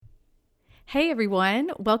Hey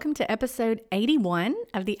everyone, welcome to episode 81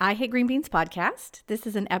 of the I Hate Green Beans podcast. This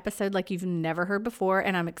is an episode like you've never heard before,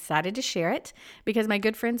 and I'm excited to share it because my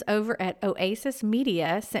good friends over at Oasis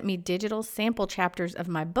Media sent me digital sample chapters of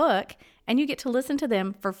my book, and you get to listen to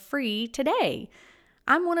them for free today.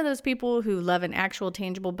 I'm one of those people who love an actual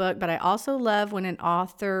tangible book, but I also love when an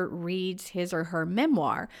author reads his or her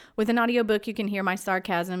memoir. With an audiobook, you can hear my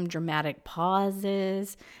sarcasm, dramatic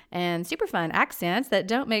pauses, and super fun accents that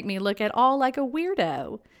don't make me look at all like a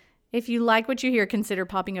weirdo. If you like what you hear, consider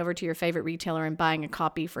popping over to your favorite retailer and buying a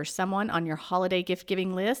copy for someone on your holiday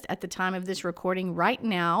gift-giving list at the time of this recording right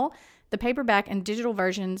now. The paperback and digital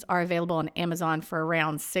versions are available on Amazon for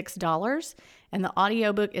around $6, and the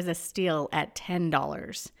audiobook is a steal at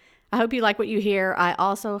 $10. I hope you like what you hear. I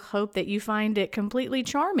also hope that you find it completely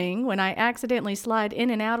charming when I accidentally slide in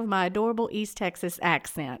and out of my adorable East Texas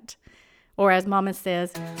accent. Or as Mama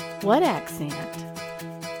says, what accent?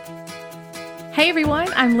 Hey everyone,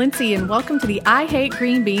 I'm Lindsay and welcome to the I Hate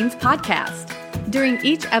Green Beans podcast. During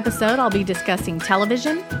each episode, I'll be discussing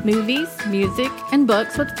television, movies, music, and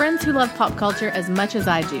books with friends who love pop culture as much as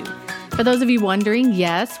I do. For those of you wondering,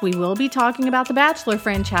 yes, we will be talking about the Bachelor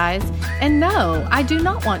franchise. And no, I do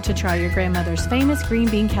not want to try your grandmother's famous green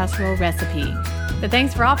bean casserole recipe. But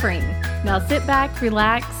thanks for offering. Now sit back,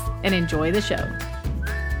 relax, and enjoy the show.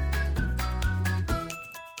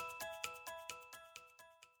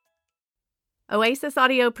 Oasis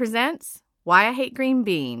Audio presents Why I Hate Green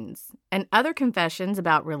Beans and Other Confessions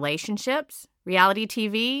About Relationships, Reality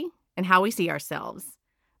TV, and How We See Ourselves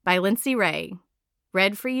by Lindsay Ray.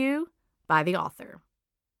 Read for you by the author.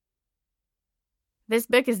 This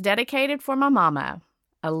book is dedicated for my mama,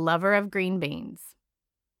 a lover of green beans.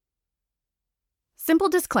 Simple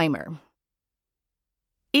disclaimer.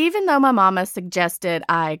 Even though my mama suggested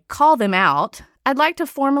I call them out, I'd like to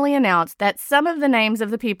formally announce that some of the names of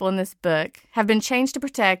the people in this book have been changed to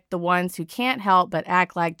protect the ones who can't help but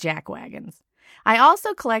act like jackwagons. I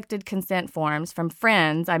also collected consent forms from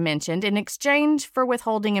friends I mentioned in exchange for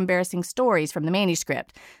withholding embarrassing stories from the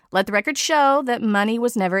manuscript. Let the record show that money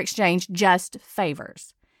was never exchanged, just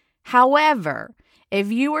favors. However,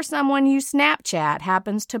 if you or someone you Snapchat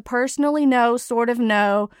happens to personally know, sort of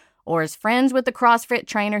know, or is friends with the CrossFit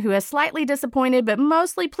trainer who is slightly disappointed but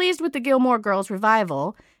mostly pleased with the Gilmore Girls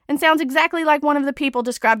revival and sounds exactly like one of the people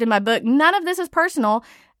described in my book, none of this is personal,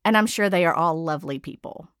 and I'm sure they are all lovely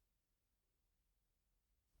people.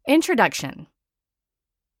 Introduction.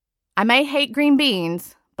 I may hate green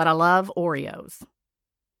beans, but I love Oreos.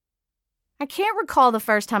 I can't recall the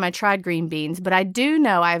first time I tried green beans, but I do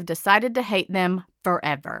know I have decided to hate them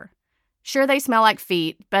forever. Sure, they smell like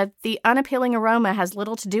feet, but the unappealing aroma has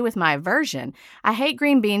little to do with my aversion. I hate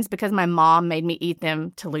green beans because my mom made me eat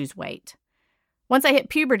them to lose weight. Once I hit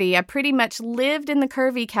puberty, I pretty much lived in the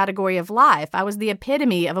curvy category of life. I was the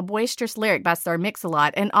epitome of a boisterous lyric by Sir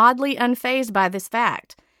Mix-a-Lot and oddly unfazed by this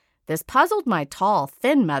fact. This puzzled my tall,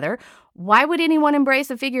 thin mother. Why would anyone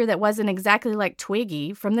embrace a figure that wasn't exactly like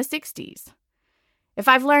Twiggy from the 60s? If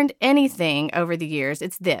I've learned anything over the years,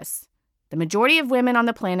 it's this. The majority of women on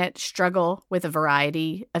the planet struggle with a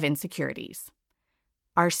variety of insecurities.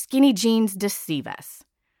 Our skinny jeans deceive us.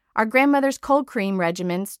 Our grandmother's cold cream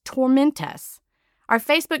regimens torment us. Our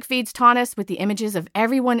Facebook feeds taunt us with the images of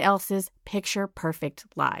everyone else's picture-perfect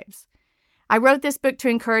lives. I wrote this book to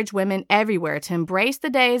encourage women everywhere to embrace the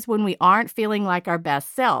days when we aren't feeling like our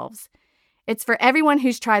best selves. It's for everyone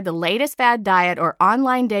who's tried the latest fad diet or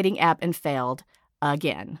online dating app and failed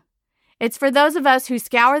again. It's for those of us who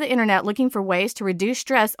scour the internet looking for ways to reduce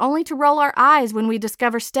stress only to roll our eyes when we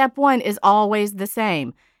discover step one is always the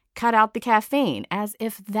same. Cut out the caffeine, as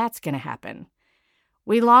if that's going to happen.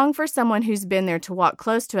 We long for someone who's been there to walk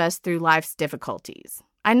close to us through life's difficulties.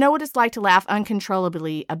 I know what it's like to laugh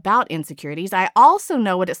uncontrollably about insecurities. I also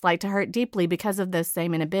know what it's like to hurt deeply because of those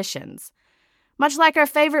same inhibitions. Much like our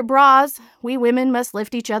favorite bras, we women must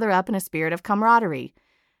lift each other up in a spirit of camaraderie.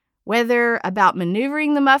 Whether about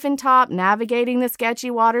maneuvering the muffin top, navigating the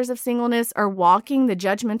sketchy waters of singleness, or walking the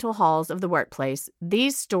judgmental halls of the workplace,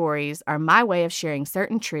 these stories are my way of sharing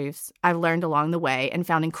certain truths I've learned along the way and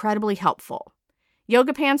found incredibly helpful.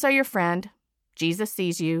 Yoga pants are your friend, Jesus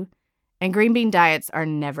sees you, and green bean diets are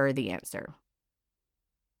never the answer.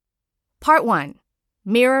 Part 1.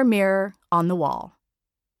 Mirror, mirror on the wall.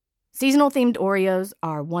 Seasonal-themed Oreos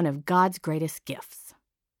are one of God's greatest gifts.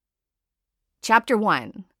 Chapter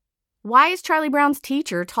 1. Why is Charlie Brown's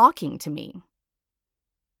teacher talking to me?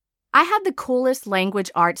 I had the coolest language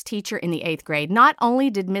arts teacher in the 8th grade. Not only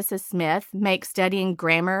did Mrs. Smith make studying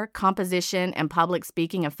grammar, composition, and public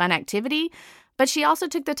speaking a fun activity, but she also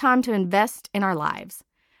took the time to invest in our lives.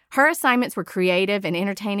 Her assignments were creative and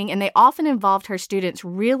entertaining, and they often involved her students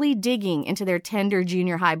really digging into their tender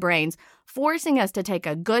junior high brains, forcing us to take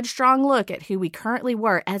a good, strong look at who we currently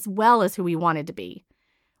were as well as who we wanted to be.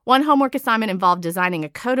 One homework assignment involved designing a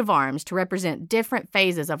coat of arms to represent different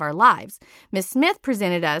phases of our lives. Ms. Smith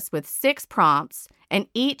presented us with 6 prompts, and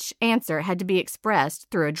each answer had to be expressed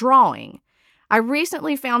through a drawing. I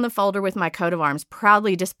recently found the folder with my coat of arms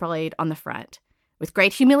proudly displayed on the front. With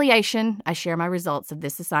great humiliation, I share my results of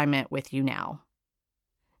this assignment with you now.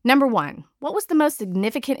 Number 1, what was the most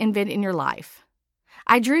significant event in your life?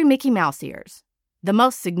 I drew Mickey Mouse ears. The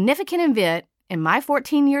most significant event in my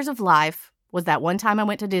 14 years of life was that one time I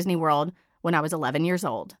went to Disney World when I was 11 years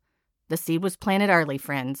old. The seed was planted early,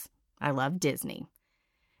 friends. I love Disney.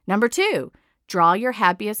 Number 2, draw your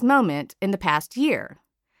happiest moment in the past year.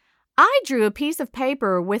 I drew a piece of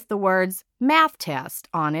paper with the words math test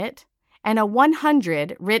on it and a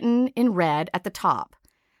 100 written in red at the top.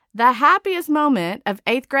 The happiest moment of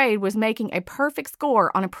 8th grade was making a perfect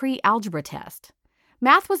score on a pre-algebra test.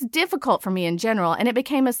 Math was difficult for me in general, and it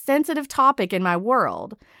became a sensitive topic in my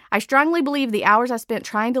world. I strongly believe the hours I spent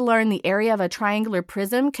trying to learn the area of a triangular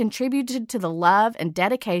prism contributed to the love and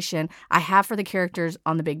dedication I have for the characters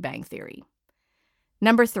on The Big Bang Theory.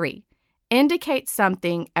 Number 3, indicate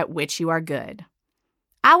something at which you are good.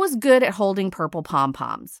 I was good at holding purple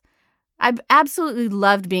pom-poms. I've absolutely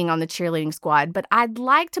loved being on the cheerleading squad, but I'd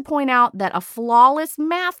like to point out that a flawless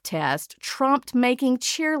math test trumped making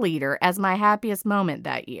cheerleader as my happiest moment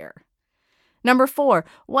that year. Number 4,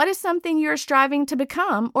 what is something you're striving to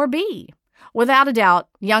become or be? Without a doubt,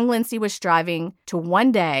 young Lindsay was striving to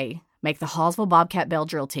one day make the Hallsville Bobcat Bell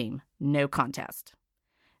drill team. No contest.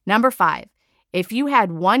 Number 5, if you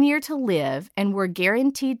had 1 year to live and were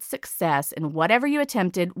guaranteed success in whatever you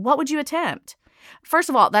attempted, what would you attempt? First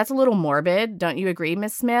of all, that's a little morbid, don't you agree,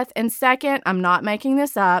 Ms. Smith? And second, I'm not making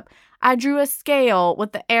this up, I drew a scale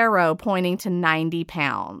with the arrow pointing to 90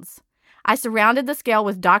 pounds. I surrounded the scale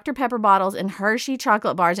with Dr. Pepper bottles and Hershey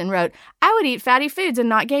chocolate bars and wrote, I would eat fatty foods and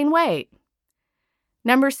not gain weight.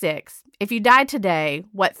 Number 6, if you died today,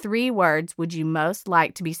 what 3 words would you most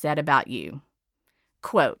like to be said about you?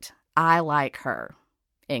 Quote, I like her,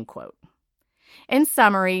 end quote. In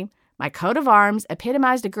summary, my coat of arms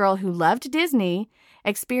epitomized a girl who loved Disney,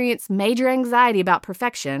 experienced major anxiety about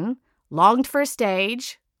perfection, longed for a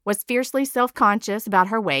stage, was fiercely self-conscious about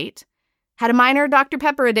her weight, had a minor Dr.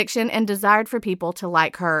 Pepper addiction, and desired for people to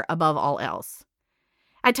like her above all else.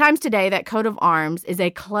 At times today, that coat of arms is a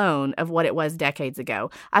clone of what it was decades ago.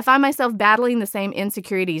 I find myself battling the same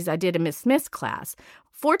insecurities I did in Miss Smith's class.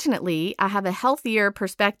 Fortunately, I have a healthier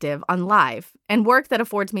perspective on life and work that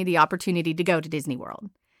affords me the opportunity to go to Disney World.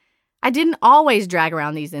 I didn't always drag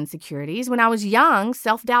around these insecurities. When I was young,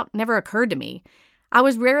 self-doubt never occurred to me. I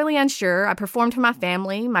was rarely unsure. I performed for my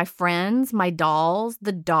family, my friends, my dolls,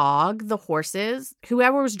 the dog, the horses,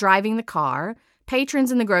 whoever was driving the car,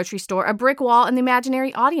 patrons in the grocery store, a brick wall, and the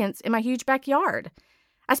imaginary audience in my huge backyard.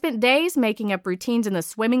 I spent days making up routines in the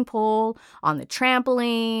swimming pool, on the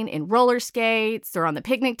trampoline, in roller skates, or on the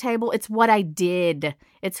picnic table. It's what I did.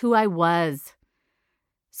 It's who I was.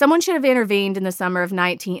 Someone should have intervened in the summer of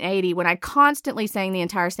 1980 when I constantly sang the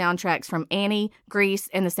entire soundtracks from Annie, Grease,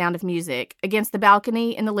 and The Sound of Music against the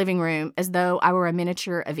balcony in the living room as though I were a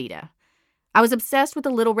miniature Evita. I was obsessed with a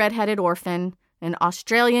little red-headed orphan, an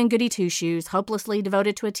Australian goody two-shoes hopelessly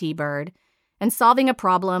devoted to a T-bird, and solving a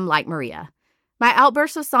problem like Maria. My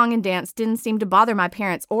outbursts of song and dance didn't seem to bother my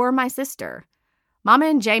parents or my sister. Mama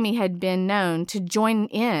and Jamie had been known to join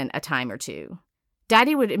in a time or two.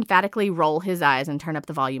 Daddy would emphatically roll his eyes and turn up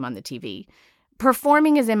the volume on the TV.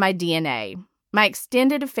 Performing is in my DNA. My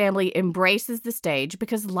extended family embraces the stage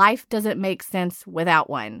because life doesn't make sense without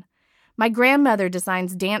one. My grandmother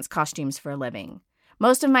designs dance costumes for a living.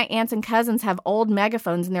 Most of my aunts and cousins have old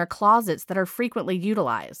megaphones in their closets that are frequently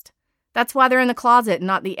utilized. That's why they're in the closet,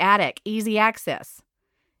 not the attic. Easy access.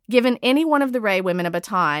 Given any one of the Ray women a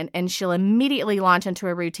baton, and she'll immediately launch into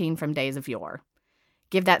a routine from days of yore.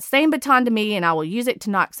 Give that same baton to me and I will use it to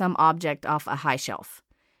knock some object off a high shelf.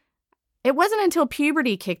 It wasn't until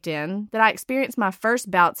puberty kicked in that I experienced my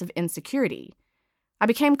first bouts of insecurity. I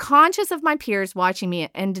became conscious of my peers watching me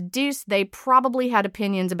and deduced they probably had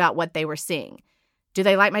opinions about what they were seeing. Do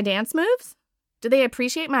they like my dance moves? Do they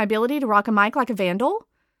appreciate my ability to rock a mic like a vandal?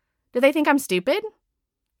 Do they think I'm stupid?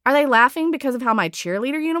 Are they laughing because of how my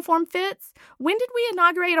cheerleader uniform fits? When did we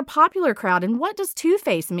inaugurate a popular crowd and what does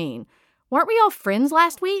Two-Face mean? Weren't we all friends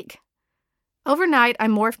last week? Overnight, I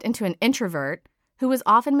morphed into an introvert who was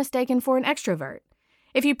often mistaken for an extrovert.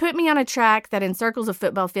 If you put me on a track that encircles a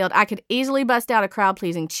football field, I could easily bust out a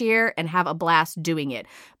crowd-pleasing cheer and have a blast doing it.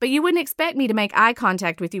 But you wouldn't expect me to make eye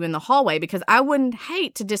contact with you in the hallway because I wouldn't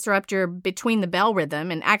hate to disrupt your between-the-bell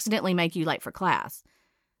rhythm and accidentally make you late for class.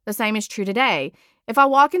 The same is true today. If I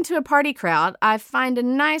walk into a party crowd, I find a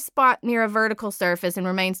nice spot near a vertical surface and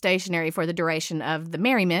remain stationary for the duration of the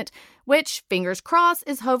merriment, which, fingers crossed,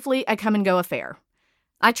 is hopefully a come-and-go affair.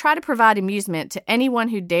 I try to provide amusement to anyone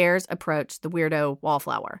who dares approach the weirdo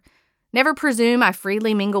wallflower. Never presume I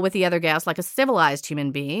freely mingle with the other guests like a civilized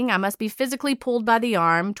human being. I must be physically pulled by the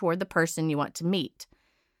arm toward the person you want to meet.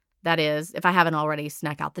 That is, if I haven't already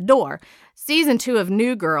snuck out the door. Season 2 of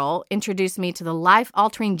New Girl introduced me to the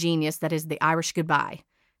life-altering genius that is the Irish goodbye.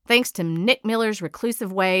 Thanks to Nick Miller's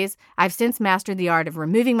reclusive ways, I've since mastered the art of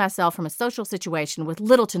removing myself from a social situation with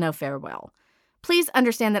little to no farewell. Please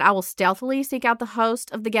understand that I will stealthily seek out the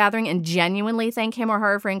host of the gathering and genuinely thank him or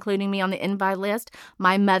her for including me on the invite list.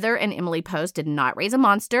 My mother and Emily Post did not raise a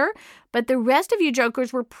monster, but the rest of you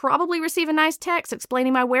jokers will probably receive a nice text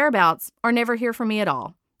explaining my whereabouts or never hear from me at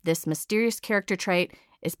all. This mysterious character trait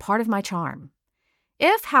is part of my charm.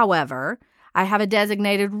 If, however, I have a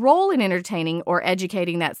designated role in entertaining or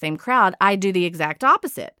educating that same crowd, I do the exact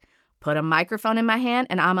opposite. Put a microphone in my hand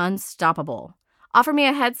and I'm unstoppable. Offer me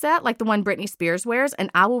a headset like the one Britney Spears wears, and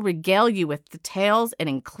I will regale you with details and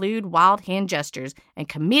include wild hand gestures and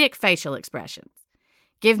comedic facial expressions.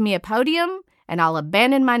 Give me a podium, and I'll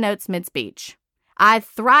abandon my notes mid-speech. I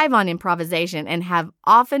thrive on improvisation and have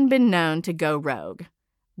often been known to go rogue.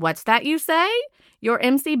 What's that you say? Your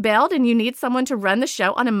MC bailed and you need someone to run the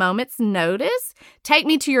show on a moment's notice? Take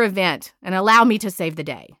me to your event and allow me to save the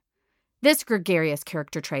day. This gregarious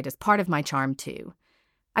character trait is part of my charm, too.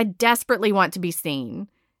 I desperately want to be seen,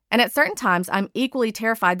 and at certain times I'm equally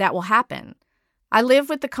terrified that will happen. I live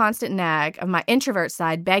with the constant nag of my introvert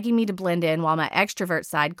side begging me to blend in while my extrovert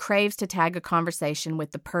side craves to tag a conversation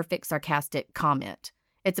with the perfect sarcastic comment.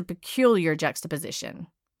 It's a peculiar juxtaposition.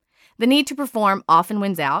 The need to perform often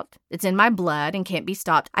wins out. It's in my blood and can't be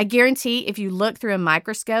stopped. I guarantee if you look through a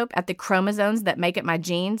microscope at the chromosomes that make up my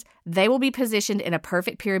genes, they will be positioned in a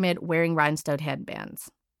perfect pyramid wearing rhinestone headbands.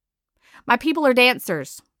 My people are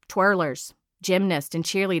dancers, twirlers, gymnasts, and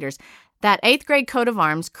cheerleaders. That 8th grade coat of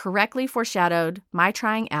arms correctly foreshadowed my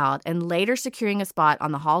trying out and later securing a spot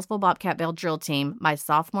on the Hallsville Bobcat Bell drill team my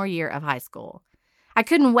sophomore year of high school. I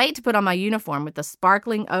couldn't wait to put on my uniform with the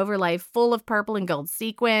sparkling overlay full of purple and gold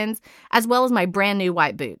sequins, as well as my brand new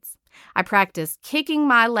white boots. I practiced kicking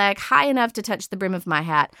my leg high enough to touch the brim of my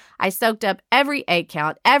hat. I soaked up every 8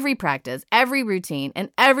 count, every practice, every routine, and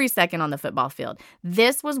every second on the football field.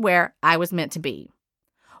 This was where I was meant to be.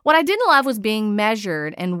 What I didn't love was being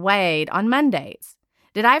measured and weighed on Mondays.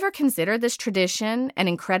 Did I ever consider this tradition an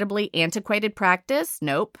incredibly antiquated practice?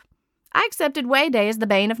 Nope. I accepted weigh day as the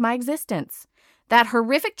bane of my existence. That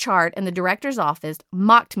horrific chart in the director's office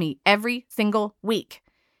mocked me every single week.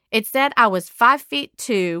 It said I was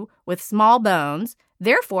 5'2" with small bones,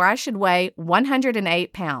 therefore I should weigh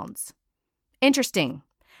 108 pounds. Interesting.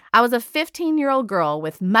 I was a 15-year-old girl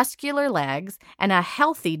with muscular legs and a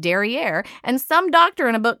healthy derriere, and some doctor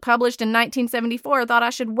in a book published in 1974 thought I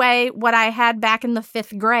should weigh what I had back in the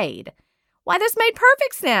 5th grade. Why, this made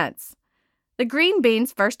perfect sense. The green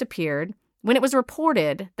beans first appeared when it was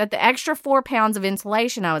reported that the extra 4 pounds of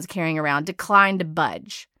insulation I was carrying around declined to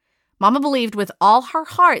budge. Mama believed with all her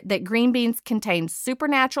heart that green beans contained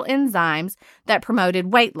supernatural enzymes that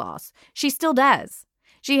promoted weight loss. She still does.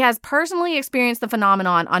 She has personally experienced the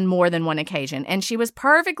phenomenon on more than one occasion, and she was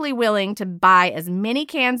perfectly willing to buy as many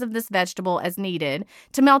cans of this vegetable as needed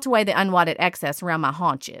to melt away the unwanted excess around my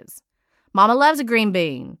haunches. Mama loves a green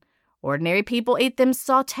bean. Ordinary people eat them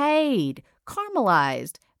sautéed,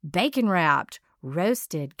 caramelized, bacon-wrapped,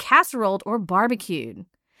 roasted, casseroled, or barbecued.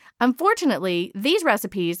 Unfortunately, these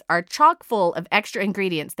recipes are chock full of extra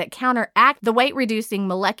ingredients that counteract the weight-reducing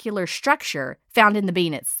molecular structure found in the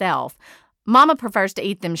bean itself. Mama prefers to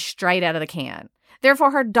eat them straight out of the can.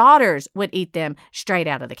 Therefore, her daughters would eat them straight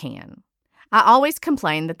out of the can. I always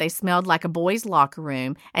complained that they smelled like a boy's locker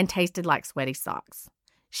room and tasted like sweaty socks.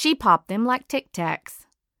 She popped them like Tic Tacs.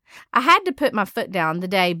 I had to put my foot down the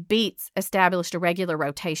day beets established a regular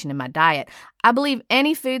rotation in my diet. I believe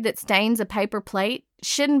any food that stains a paper plate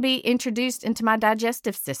shouldn't be introduced into my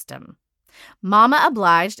digestive system. Mama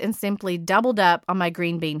obliged and simply doubled up on my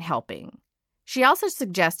green bean helping. She also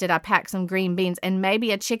suggested I pack some green beans and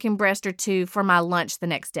maybe a chicken breast or 2 for my lunch the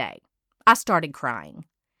next day. I started crying.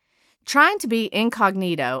 Trying to be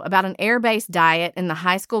incognito about an air-based diet in the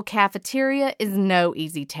high school cafeteria is no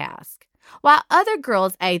easy task. While other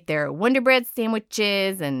girls ate their Wonder Bread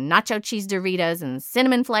sandwiches and nacho cheese Doritos and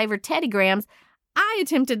cinnamon-flavored Teddy Grahams, I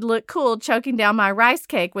attempted to look cool choking down my rice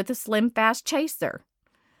cake with a Slim Fast chaser.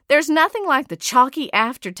 There's nothing like the chalky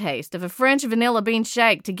aftertaste of a French vanilla bean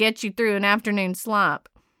shake to get you through an afternoon slump.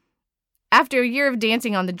 After a year of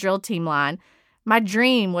dancing on the drill team line, my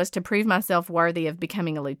dream was to prove myself worthy of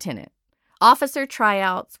becoming a lieutenant. Officer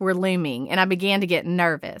tryouts were looming, and I began to get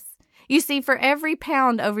nervous. You see, for every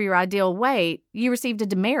pound over your ideal weight, you received a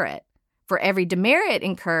demerit. For every demerit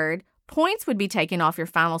incurred, points would be taken off your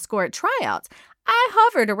final score at tryouts. I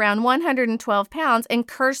hovered around 112 pounds and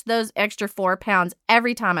cursed those extra 4 pounds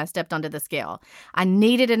every time I stepped onto the scale. I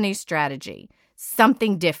needed a new strategy,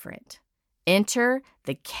 something different. Enter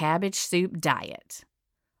the cabbage soup diet.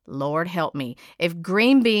 Lord help me, if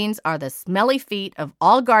green beans are the smelly feet of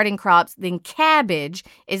all garden crops, then cabbage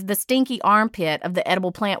is the stinky armpit of the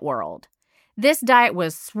edible plant world. This diet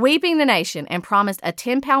was sweeping the nation and promised a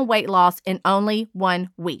 10-pound weight loss in only 1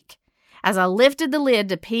 week. As I lifted the lid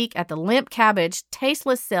to peek at the limp cabbage,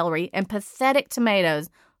 tasteless celery, and pathetic tomatoes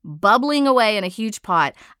bubbling away in a huge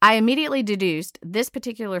pot, I immediately deduced this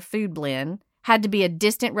particular food blend had to be a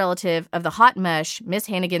distant relative of the hot mush Miss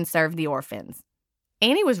Hannigan served the orphans.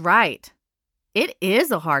 Annie was right. It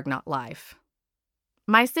is a hard knock life.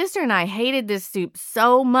 My sister and I hated this soup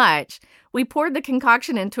so much, we poured the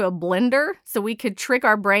concoction into a blender so we could trick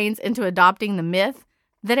our brains into adopting the myth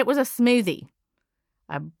that it was a smoothie.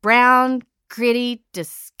 A brown, gritty,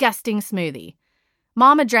 disgusting smoothie.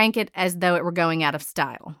 Mama drank it as though it were going out of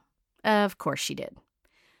style. Of course she did.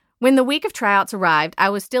 When the week of tryouts arrived, I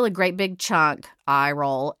was still a great big chunk, eye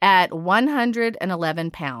roll, at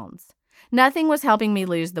 111 pounds. Nothing was helping me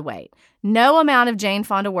lose the weight. No amount of Jane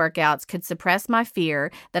Fonda workouts could suppress my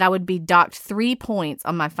fear that I would be docked 3 points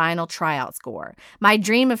on my final tryout score. My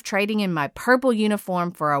dream of trading in my purple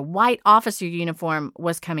uniform for a white officer uniform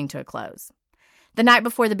was coming to a close. The night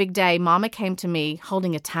before the big day, Mama came to me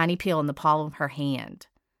holding a tiny pill in the palm of her hand.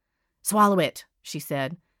 "Swallow it," she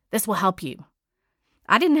said. "This will help you."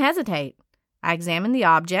 I didn't hesitate. I examined the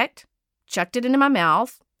object, chucked it into my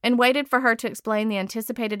mouth, and waited for her to explain the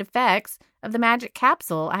anticipated effects of the magic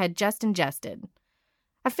capsule I had just ingested.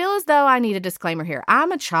 I feel as though I need a disclaimer here.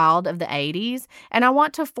 I'm a child of the 80s, and I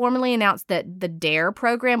want to formally announce that the DARE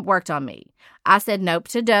program worked on me. I said nope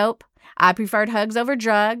to dope. I preferred hugs over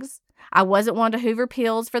drugs. I wasn't one to hoover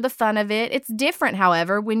pills for the fun of it. It's different,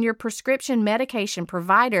 however, when your prescription medication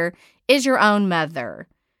provider is your own mother.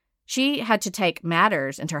 She had to take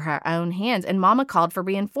matters into her own hands, and Mama called for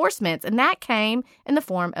reinforcements, and that came in the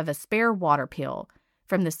form of a spare water pill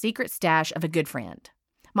from the secret stash of a good friend.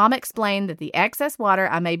 Mama explained that the excess water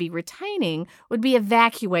I may be retaining would be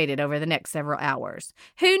evacuated over the next several hours.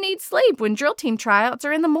 Who needs sleep when drill team tryouts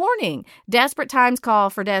are in the morning? Desperate times call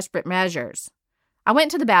for desperate measures. I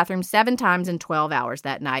went to the bathroom 7 times in 12 hours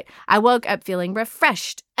that night. I woke up feeling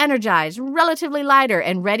refreshed, energized, relatively lighter,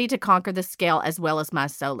 and ready to conquer the scale as well as my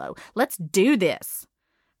solo. Let's do this.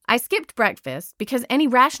 I skipped breakfast because any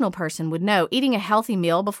rational person would know eating a healthy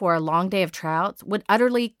meal before a long day of tryouts would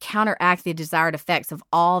utterly counteract the desired effects of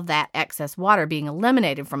all that excess water being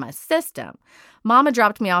eliminated from my system. Mama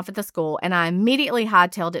dropped me off at the school, and I immediately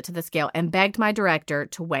hightailed it to the scale and begged my director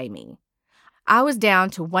to weigh me. I was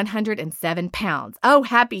down to 107 pounds. Oh,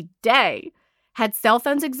 happy day! Had cell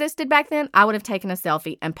phones existed back then, I would have taken a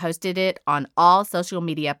selfie and posted it on all social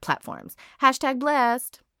media platforms.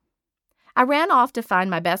 #blessed. I ran off to find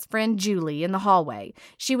my best friend Julie in the hallway.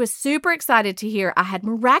 She was super excited to hear I had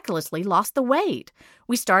miraculously lost the weight.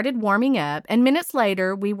 We started warming up, and minutes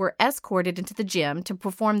later, we were escorted into the gym to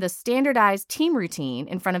perform the standardized team routine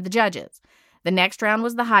in front of the judges. The next round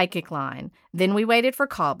was the high kick line. Then we waited for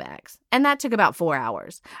callbacks, and that took about 4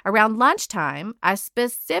 hours. Around lunchtime, I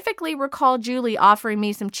specifically recall Julie offering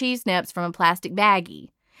me some cheese nips from a plastic baggie.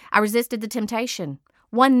 I resisted the temptation.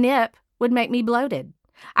 1 nip would make me bloated.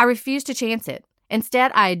 I refused to chance it.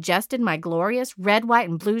 Instead, I adjusted my glorious red, white,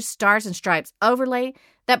 and blue stars and stripes overlay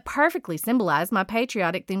that perfectly symbolized my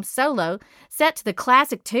patriotic-themed solo set to the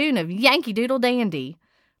classic tune of Yankee Doodle Dandy.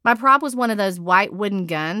 My prop was one of those white wooden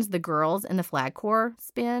guns the girls in the Flag Corps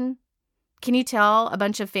spin. Can you tell a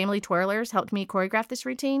bunch of family twirlers helped me choreograph this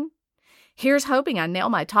routine? Here's hoping I nail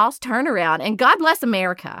my toss turnaround, and God bless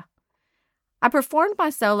America. I performed my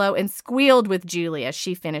solo and squealed with Julie as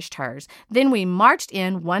she finished hers. Then we marched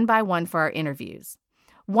in one by one for our interviews.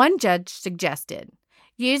 One judge suggested,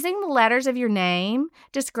 using the letters of your name,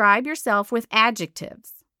 describe yourself with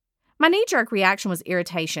adjectives. My knee-jerk reaction was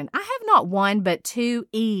irritation. I have not 1 but 2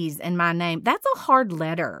 E's in my name. That's a hard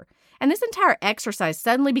letter. And this entire exercise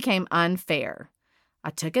suddenly became unfair. I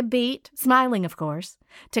took a beat, smiling of course,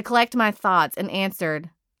 to collect my thoughts and answered,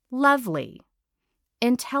 lovely,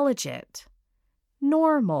 intelligent,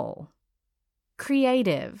 normal,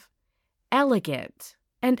 creative, elegant,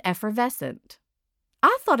 and effervescent.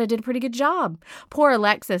 I thought I did a pretty good job. Poor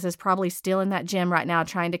Alexis is probably still in that gym right now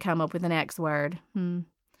trying to come up with an X word.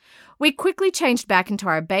 We quickly changed back into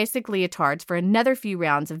our basic leotards for another few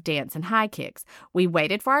rounds of dance and high kicks. We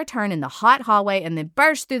waited for our turn in the hot hallway and then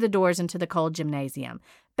burst through the doors into the cold gymnasium.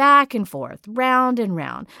 Back and forth, round and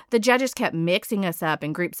round. The judges kept mixing us up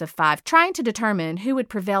in groups of 5, trying to determine who would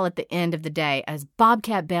prevail at the end of the day as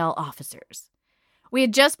Bobcat Bell officers. We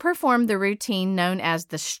had just performed the routine known as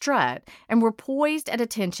the strut and were poised at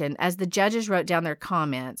attention as the judges wrote down their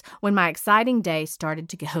comments when my exciting day started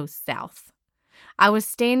to go south. I was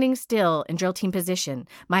standing still in drill team position.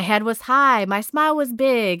 My head was high, my smile was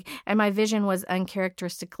big, and my vision was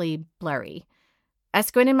uncharacteristically blurry. I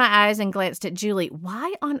squinted my eyes and glanced at Julie.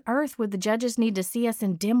 Why on earth would the judges need to see us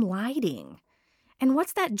in dim lighting? And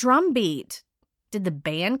what's that drum beat? Did the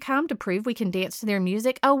band come to prove we can dance to their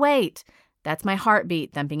music? Oh, wait, that's my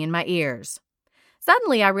heartbeat thumping in my ears.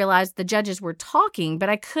 Suddenly, I realized the judges were talking, but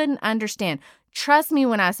I couldn't understand. Trust me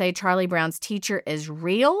when I say Charlie Brown's teacher is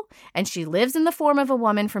real, and she lives in the form of a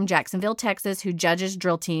woman from Jacksonville, Texas, who judges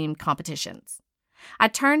drill team competitions. I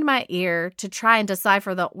turned my ear to try and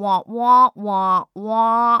decipher the wah, wah, wah,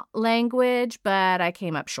 wah language, but I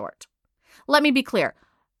came up short. Let me be clear.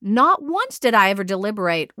 Not once did I ever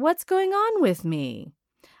deliberate what's going on with me.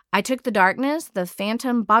 I took the darkness, the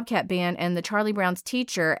Phantom Bobcat Band, and the Charlie Brown's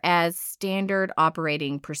teacher as standard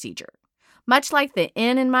operating procedure. Much like the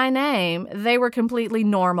N in my name, they were completely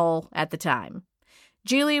normal at the time.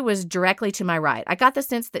 Julie was directly to my right. I got the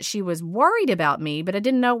sense that she was worried about me, but I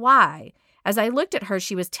didn't know why. As I looked at her,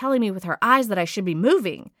 she was telling me with her eyes that I should be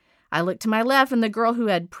moving. I looked to my left, and the girl who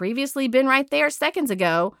had previously been right there seconds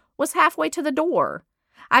ago was halfway to the door.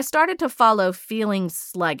 I started to follow, feeling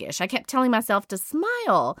sluggish. I kept telling myself to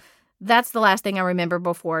smile. That's the last thing I remember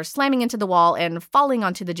before slamming into the wall and falling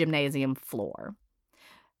onto the gymnasium floor.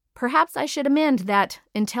 Perhaps I should amend that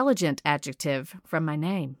intelligent adjective from my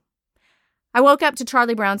name. I woke up to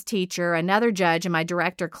Charlie Brown's teacher, another judge, and my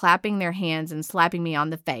director clapping their hands and slapping me on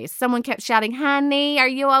the face. Someone kept shouting, "Honey, are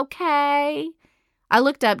you okay?" I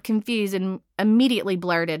looked up, confused, and immediately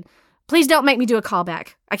blurted, "Please don't make me do a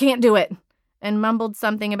callback. I can't do it," and mumbled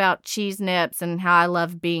something about cheese nips and how I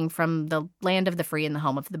love being from the land of the free and the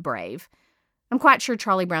home of the brave. I'm quite sure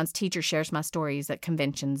Charlie Brown's teacher shares my stories at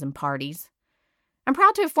conventions and parties. I'm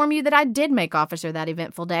proud to inform you that I did make officer that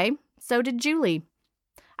eventful day. So did Julie.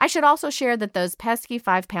 I should also share that those pesky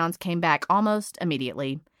 5 pounds came back almost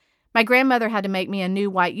immediately. My grandmother had to make me a new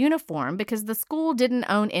white uniform because the school didn't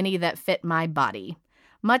own any that fit my body.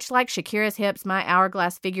 Much like Shakira's hips, my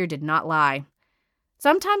hourglass figure did not lie.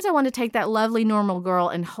 Sometimes I want to take that lovely normal girl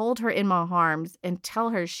and hold her in my arms and tell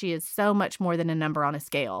her she is so much more than a number on a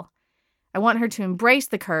scale. I want her to embrace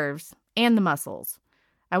the curves and the muscles.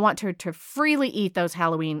 I want her to freely eat those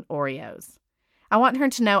Halloween Oreos. I want her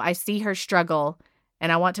to know I see her struggle, and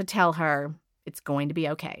I want to tell her it's going to be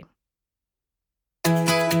okay.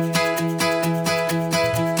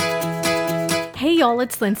 Hey y'all,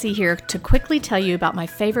 it's Lindsay here to quickly tell you about my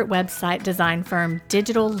favorite website design firm,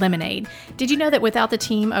 Digital Lemonade. Did you know that without the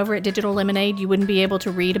team over at Digital Lemonade, you wouldn't be able to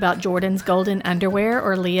read about Jordan's golden underwear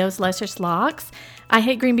or Leo's luscious locks?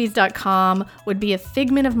 IHateGreenBeans.com would be a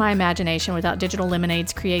figment of my imagination without Digital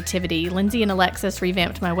Lemonade's creativity. Lindsay and Alexis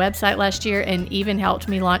revamped my website last year and even helped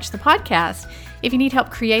me launch the podcast. If you need help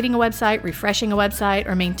creating a website, refreshing a website,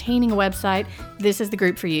 or maintaining a website, this is the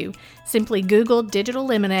group for you. Simply Google Digital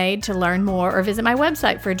Lemonade to learn more or visit my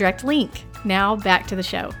website for a direct link. Now back to the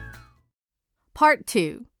show. Part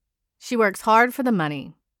 2. She works hard for the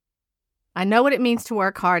money. I know what it means to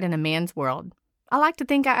work hard in a man's world. I like to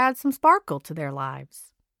think I add some sparkle to their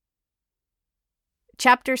lives.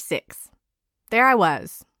 Chapter 6. There I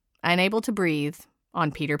was, unable to breathe,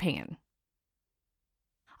 on Peter Pan.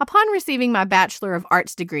 Upon receiving my Bachelor of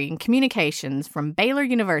Arts degree in Communications from Baylor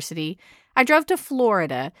University, I drove to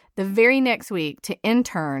Florida the very next week to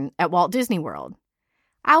intern at Walt Disney World.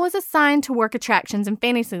 I was assigned to work attractions in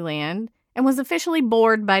Fantasyland and was officially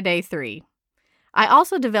bored by day 3. I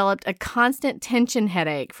also developed a constant tension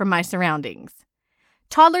headache from my surroundings.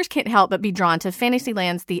 Toddlers can't help but be drawn to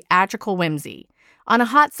Fantasyland's theatrical whimsy. On a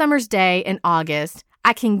hot summer's day in August,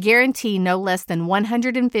 I can guarantee no less than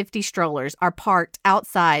 150 strollers are parked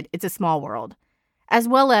outside It's a Small World, as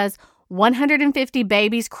well as 150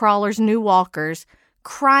 babies, crawlers, new walkers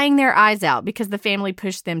crying their eyes out because the family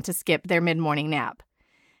pushed them to skip their mid-morning nap.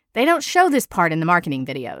 They don't show this part in the marketing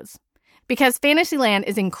videos. Because Fantasyland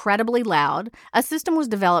is incredibly loud, a system was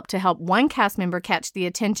developed to help one cast member catch the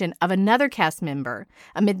attention of another cast member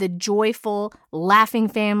amid the joyful, laughing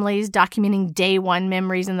families documenting day one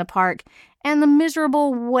memories in the park and the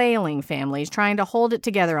miserable wailing families trying to hold it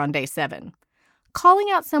together on day 7. Calling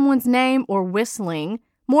out someone's name or whistling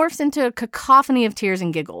morphs into a cacophony of tears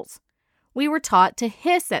and giggles. We were taught to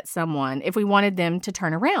hiss at someone if we wanted them to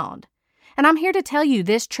turn around. And I'm here to tell you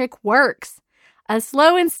this trick works. A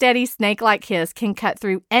slow and steady snake-like hiss can cut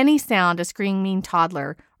through any sound a screaming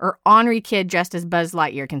toddler or ornery kid dressed as Buzz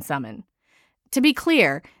Lightyear can summon. To be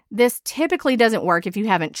clear, this typically doesn't work if you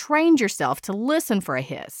haven't trained yourself to listen for a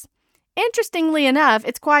hiss. Interestingly enough,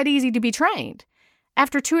 it's quite easy to be trained.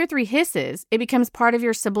 After 2 or 3 hisses, it becomes part of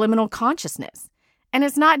your subliminal consciousness. And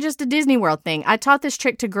it's not just a Disney World thing. I taught this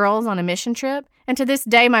trick to girls on a mission trip, and to this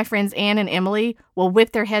day, my friends Anne and Emily will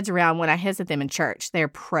whip their heads around when I hiss at them in church. They're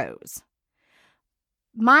pros.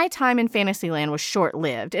 My time in Fantasyland was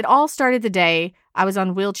short-lived. It all started the day I was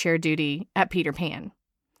on wheelchair duty at Peter Pan.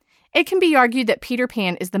 It can be argued that Peter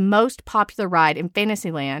Pan is the most popular ride in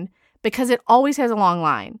Fantasyland because it always has a long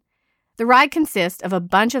line. The ride consists of a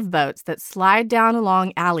bunch of boats that slide down a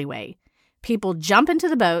long alleyway. People jump into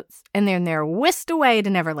the boats, and then they're whisked away to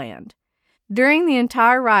Neverland. During the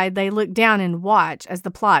entire ride, they look down and watch as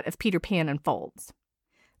the plot of Peter Pan unfolds.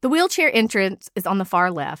 The wheelchair entrance is on the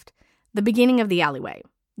far left, the beginning of the alleyway.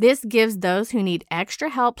 This gives those who need extra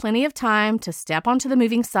help plenty of time to step onto the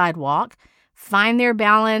moving sidewalk, find their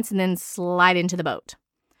balance, and then slide into the boat.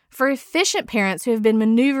 For efficient parents who have been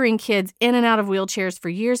maneuvering kids in and out of wheelchairs for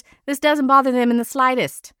years, this doesn't bother them in the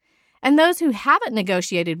slightest. And those who haven't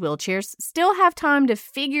negotiated wheelchairs still have time to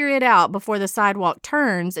figure it out before the sidewalk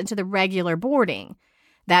turns into the regular boarding.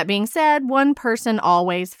 That being said, one person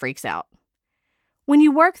always freaks out. When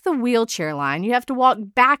you work the wheelchair line, you have to walk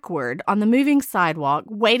backward on the moving sidewalk,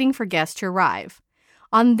 waiting for guests to arrive.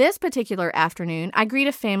 On this particular afternoon, I greet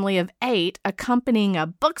a family of 8 accompanying a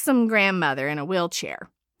buxom grandmother in a wheelchair.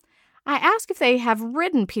 I ask if they have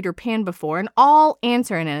ridden Peter Pan before, and all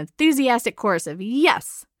answer in an enthusiastic chorus of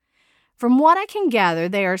yes. From what I can gather,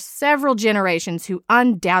 there are several generations who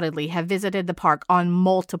undoubtedly have visited the park on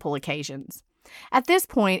multiple occasions. At this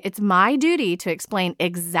point, it's my duty to explain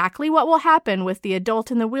exactly what will happen with the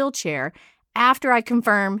adult in the wheelchair after I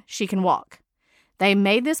confirm she can walk. They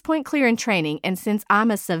made this point clear in training, and since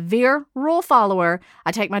I'm a severe rule follower,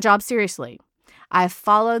 I take my job seriously. I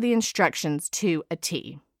follow the instructions to a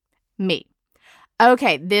T. Me.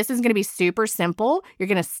 Okay, this is going to be super simple. You're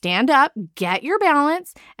going to stand up, get your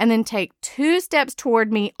balance, and then take 2 steps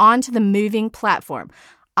toward me onto the moving platform.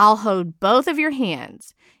 I'll hold both of your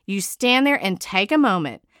hands. You stand there and take a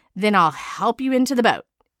moment. Then I'll help you into the boat.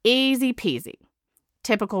 Easy peasy.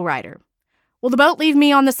 Typical rider. Will the boat leave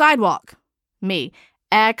me on the sidewalk? Me.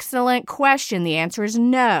 Excellent question. The answer is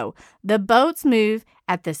no. The boats move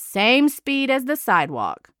at the same speed as the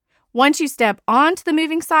sidewalk. Once you step onto the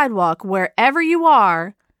moving sidewalk, wherever you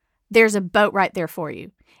are, there's a boat right there for you.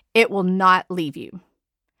 It will not leave you.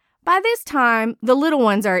 By this time, the little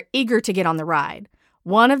ones are eager to get on the ride.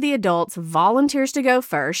 One of the adults volunteers to go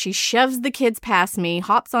first. She shoves the kids past me,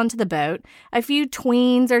 hops onto the boat. A few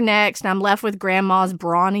tweens are next, and I'm left with Grandma's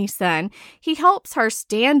brawny son. He helps her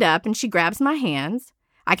stand up, and she grabs my hands.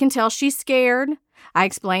 I can tell she's scared. I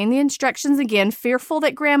explain the instructions again, fearful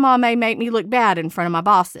that Grandma may make me look bad in front of my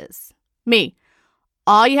bosses. Me.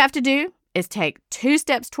 All you have to do is take 2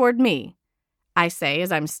 steps toward me, I say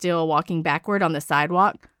as I'm still walking backward on the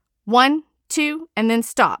sidewalk. 1, 2, and then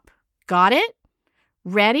stop. Got it?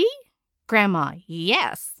 Ready? Grandma.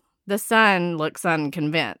 Yes. The son looks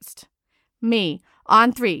unconvinced. Me.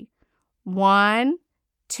 On 3. 1,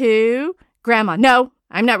 2. Grandma. No,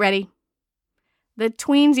 I'm not ready. The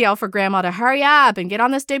tweens yell for Grandma to hurry up and get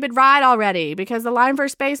on the stupid ride already because the line for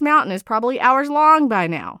Space Mountain is probably hours long by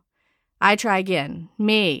now. I try again.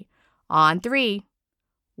 Me. On 3.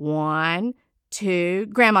 1, 2.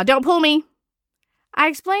 Grandma, don't pull me. I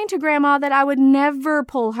explained to Grandma that I would never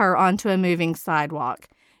pull her onto a moving sidewalk.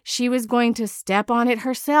 She was going to step on it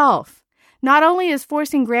herself. Not only is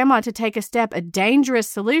forcing Grandma to take a step a dangerous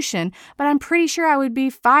solution, but I'm pretty sure I would be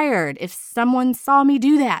fired if someone saw me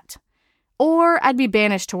do that. Or I'd be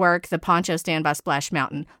banished to work the poncho stand by Splash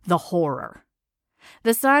Mountain, the horror.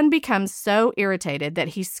 The son becomes so irritated that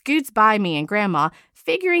he scoots by me and Grandma,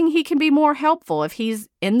 figuring he can be more helpful if he's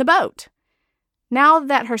in the boat. Now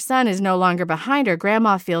that her son is no longer behind her,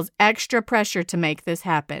 Grandma feels extra pressure to make this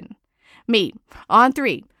happen. Me. On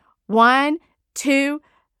 3. 1, 2,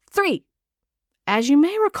 3. As you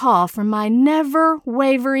may recall from my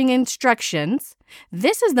never-wavering instructions,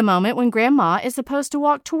 this is the moment when Grandma is supposed to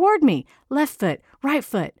walk toward me, left foot, right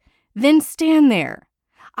foot, then stand there.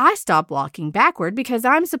 I stop walking backward because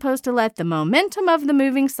I'm supposed to let the momentum of the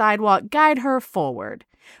moving sidewalk guide her forward.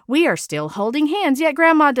 We are still holding hands, yet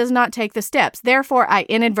Grandma does not take the steps. Therefore, I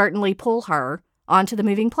inadvertently pull her onto the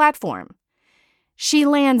moving platform. She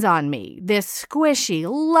lands on me. This squishy,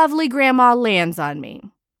 lovely Grandma lands on me.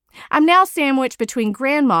 I'm now sandwiched between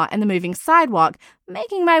Grandma and the moving sidewalk,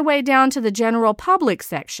 making my way down to the general public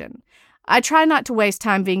section. I try not to waste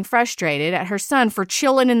time being frustrated at her son for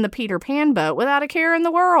chilling in the Peter Pan boat without a care in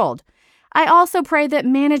the world. I also pray that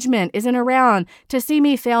management isn't around to see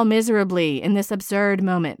me fail miserably in this absurd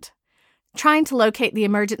moment. Trying to locate the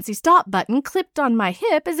emergency stop button clipped on my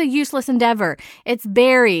hip is a useless endeavor. It's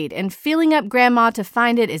buried, and feeling up Grandma to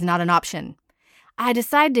find it is not an option. I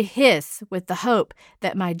decide to hiss with the hope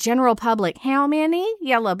that my general public, how many,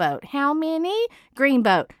 yellow boat, how many, green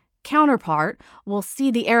boat, counterpart will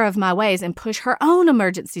see the error of my ways and push her own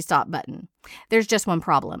emergency stop button. There's just one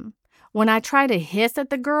problem. When I try to hiss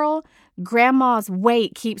at the girl, Grandma's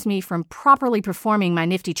weight keeps me from properly performing my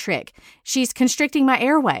nifty trick. She's constricting my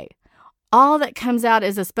airway. All that comes out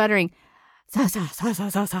is a sputtering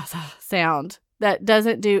sound that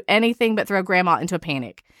doesn't do anything but throw Grandma into a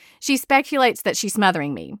panic. She speculates that she's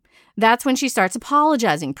smothering me. That's when she starts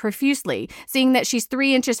apologizing profusely. Seeing that she's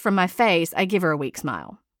 3 inches from my face, I give her a weak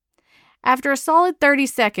smile. After a solid 30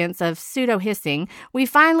 seconds of pseudo-hissing, we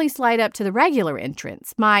finally slide up to the regular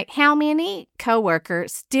entrance. My how many coworker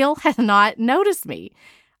still has not noticed me.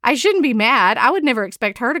 I shouldn't be mad. I would never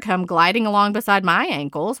expect her to come gliding along beside my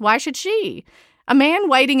ankles. Why should she? A man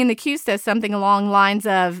waiting in the queue says something along the lines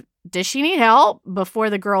of, "Does she need help?"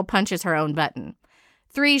 before the girl punches her own button.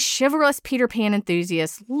 3 chivalrous Peter Pan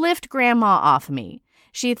enthusiasts lift Grandma off me.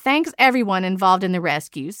 She thanks everyone involved in the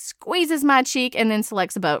rescue, squeezes my cheek, and then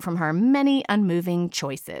selects a boat from her many unmoving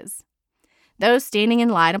choices. Those standing in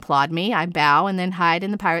line applaud me. I bow and then hide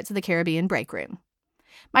in the Pirates of the Caribbean break room.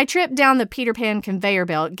 My trip down the Peter Pan conveyor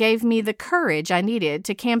belt gave me the courage I needed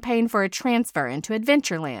to campaign for a transfer into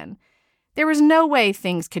Adventureland. There was no way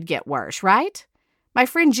things could get worse, right? My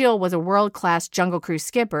friend Jill was a world-class Jungle Cruise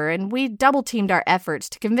skipper, and we double-teamed our efforts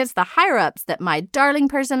to convince the higher-ups that my darling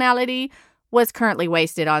personality was currently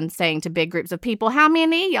wasted on saying to big groups of people, how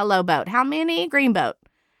many yellow boat, how many green boat.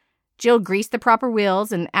 Jill greased the proper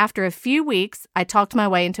wheels, and after a few weeks, I talked my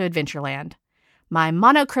way into Adventureland. My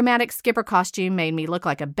monochromatic skipper costume made me look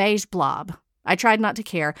like a beige blob. I tried not to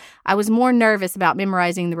care. I was more nervous about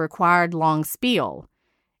memorizing the required long spiel.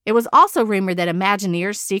 It was also rumored that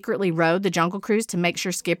Imagineers secretly rode the Jungle Cruise to make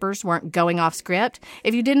sure skippers weren't going off script.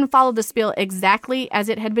 If you didn't follow the spiel exactly as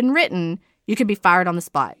it had been written, you could be fired on the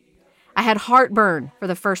spot. I had heartburn for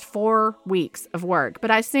the first 4 weeks of work,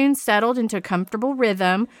 but I soon settled into a comfortable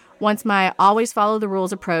rhythm once my always follow the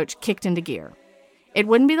rules approach kicked into gear. It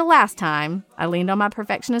wouldn't be the last time I leaned on my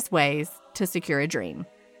perfectionist ways to secure a dream.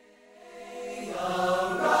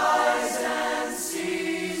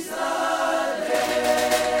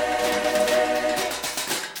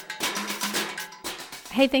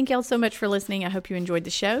 Hey, thank y'all so much for listening. I hope you enjoyed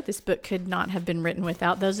the show. This book could not have been written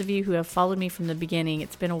without those of you who have followed me from the beginning.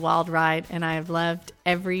 It's been a wild ride, and I have loved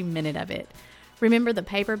every minute of it. Remember, the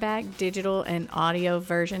paperback, digital, and audio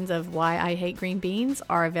versions of Why I Hate Green Beans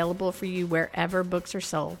are available for you wherever books are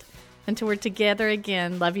sold. Until we're together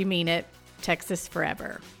again, love you, mean it. Texas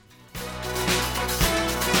forever.